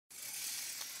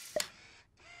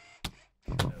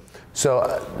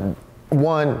So,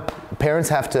 one, parents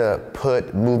have to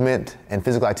put movement and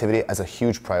physical activity as a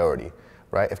huge priority,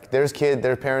 right? If there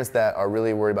are parents that are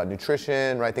really worried about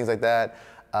nutrition, right, things like that,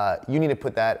 you need to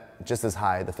put that just as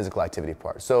high, the physical activity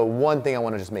part. So one thing I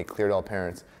want to just make clear to all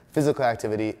parents, physical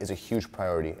activity is a huge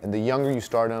priority. And the younger you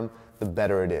start them, the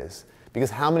better it is.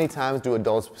 Because how many times do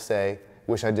adults say,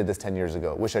 wish I did this 10 years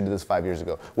ago, wish I did this 5 years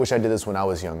ago, wish I did this when I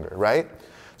was younger, right?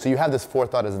 So you have this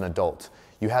forethought as an adult.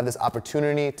 You have this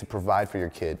opportunity to provide for your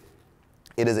kid.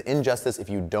 It is an injustice if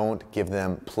you don't give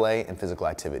them play and physical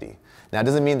activity. Now, it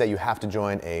doesn't mean that you have to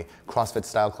join a CrossFit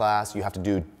style class, you have to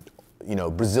do,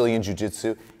 Brazilian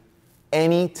Jiu-Jitsu.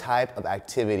 Any type of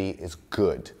activity is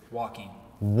good.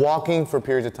 Walking for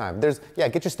periods of time.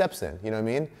 Get your steps in, you know what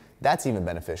I mean? That's even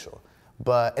beneficial.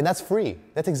 And that's free.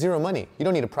 That takes zero money. You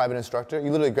don't need a private instructor.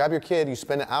 You literally grab your kid, you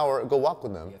spend an hour, go walk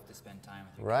with them. You have to spend time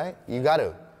with your right? You got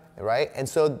to, right? And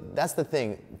so that's the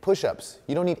thing. Push-ups.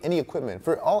 You don't need any equipment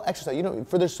for all exercise.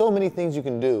 There's so many things you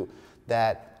can do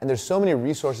and there's so many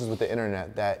resources with the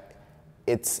internet that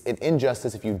it's an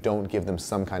injustice if you don't give them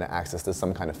some kind of access to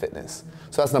some kind of fitness.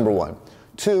 So that's number one.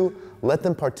 Two, let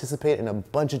them participate in a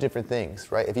bunch of different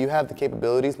things, right? If you have the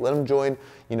capabilities, let them join,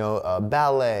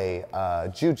 ballet,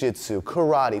 jiu-jitsu,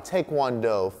 karate,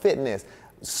 taekwondo, fitness,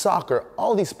 soccer,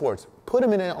 all these sports. Put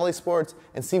them in all these sports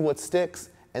and see what sticks,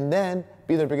 and then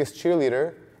be their biggest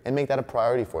cheerleader and make that a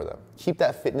priority for them. Keep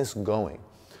that fitness going.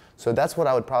 So that's what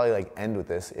I would probably end with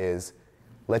this is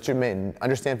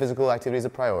understand physical activity is a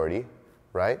priority,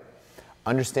 right?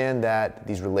 Understand that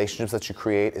these relationships that you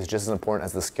create is just as important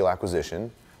as the skill acquisition,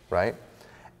 right?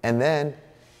 And then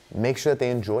make sure that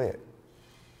they enjoy it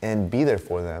and be there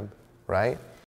for them, right?